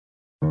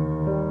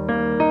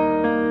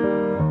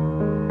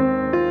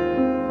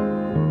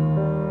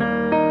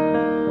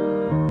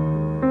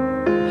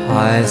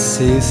I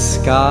see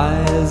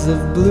skies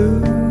of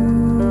blue,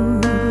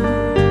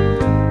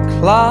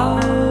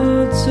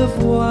 clouds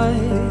of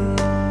white,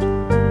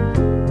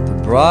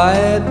 the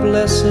bright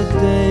blessed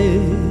day,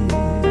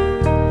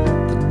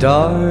 the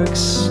dark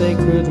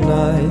sacred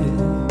night,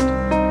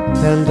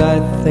 and I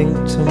think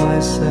to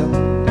myself,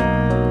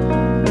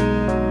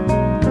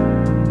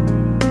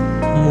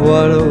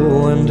 what a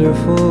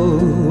wonderful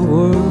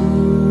world.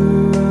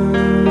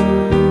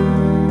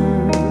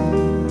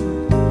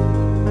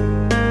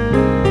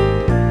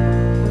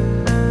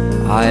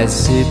 I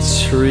see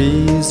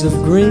trees of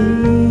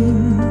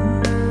green,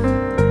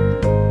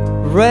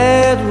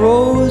 red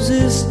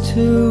roses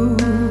too.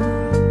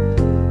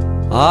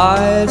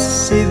 I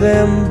see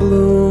them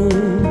bloom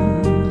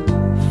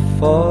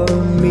for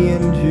me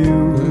and you,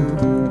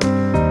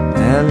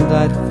 and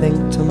I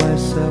think to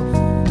myself,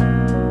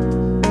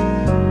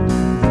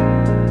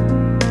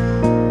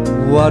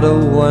 what a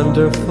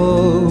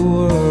wonderful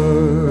world.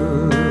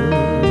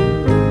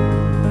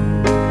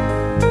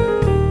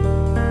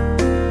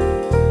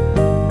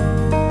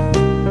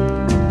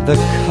 The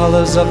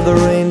colors of the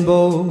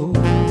rainbow,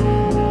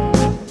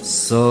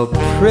 so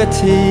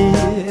pretty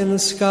in the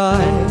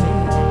sky,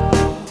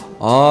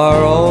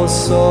 are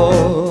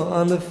also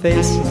on the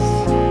faces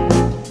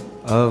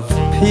of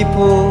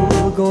people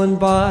going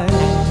by.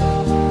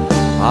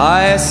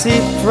 I see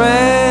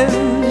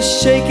friends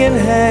shaking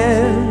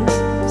hands,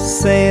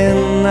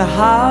 saying,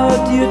 how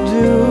do you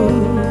do?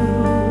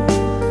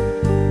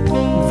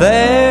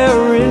 They're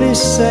really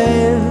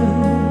saying,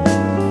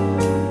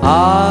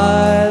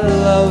 I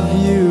love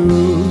you.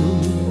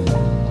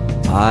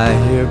 I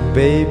hear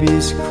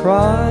babies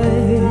cry,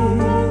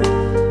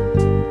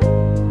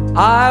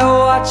 I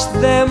watch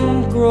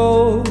them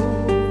grow.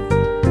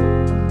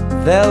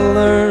 They'll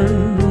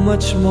learn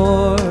much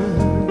more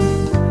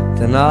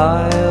than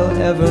I'll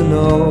ever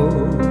know,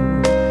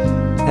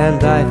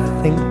 and I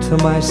think to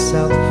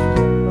myself,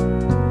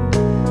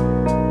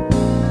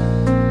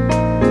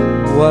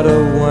 what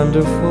a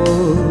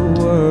wonderful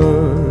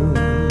world.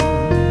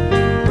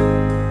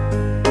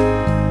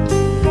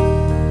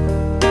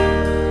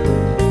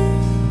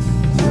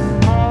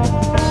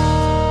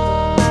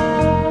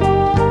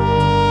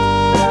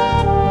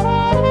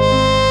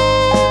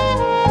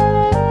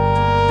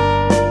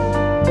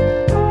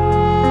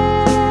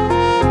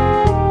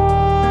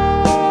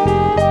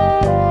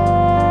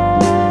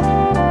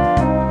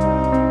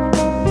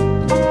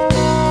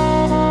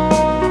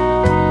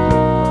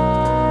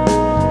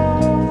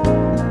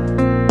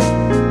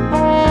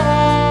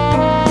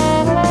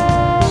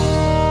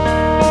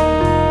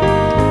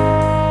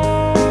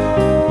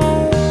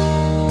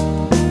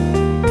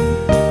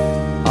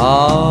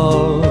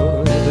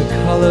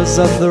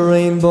 Of the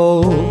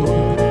rainbow,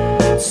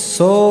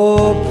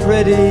 so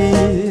pretty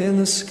in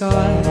the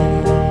sky,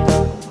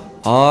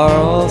 are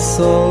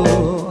also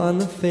on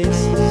the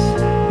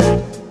faces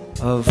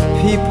of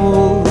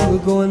people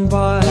going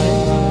by.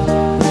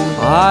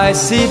 I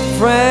see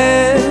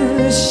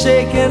friends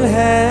shaking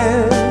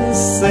hands,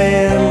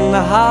 saying,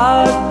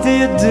 how do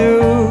you do?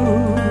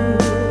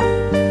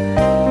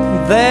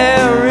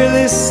 They're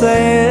really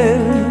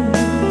saying,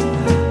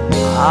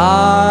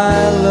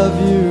 I love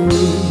you.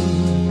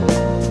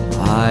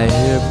 I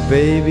hear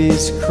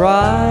babies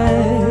cry,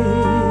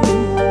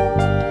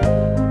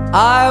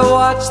 I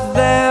watch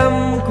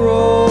them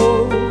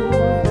grow.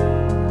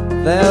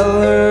 They'll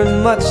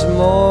learn much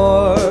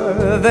more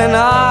than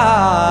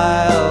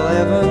I'll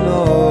ever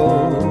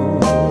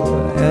know,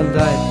 and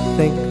I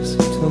think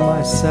to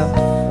myself,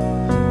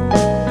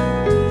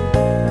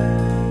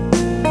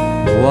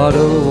 what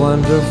a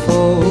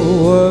wonderful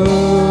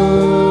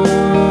world.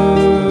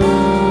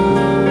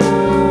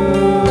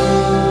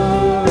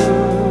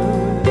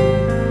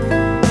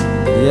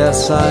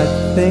 Yes, I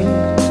think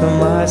to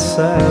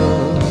myself,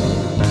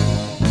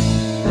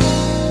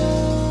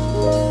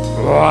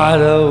 what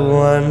a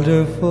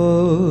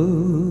wonderful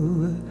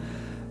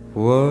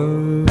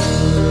world.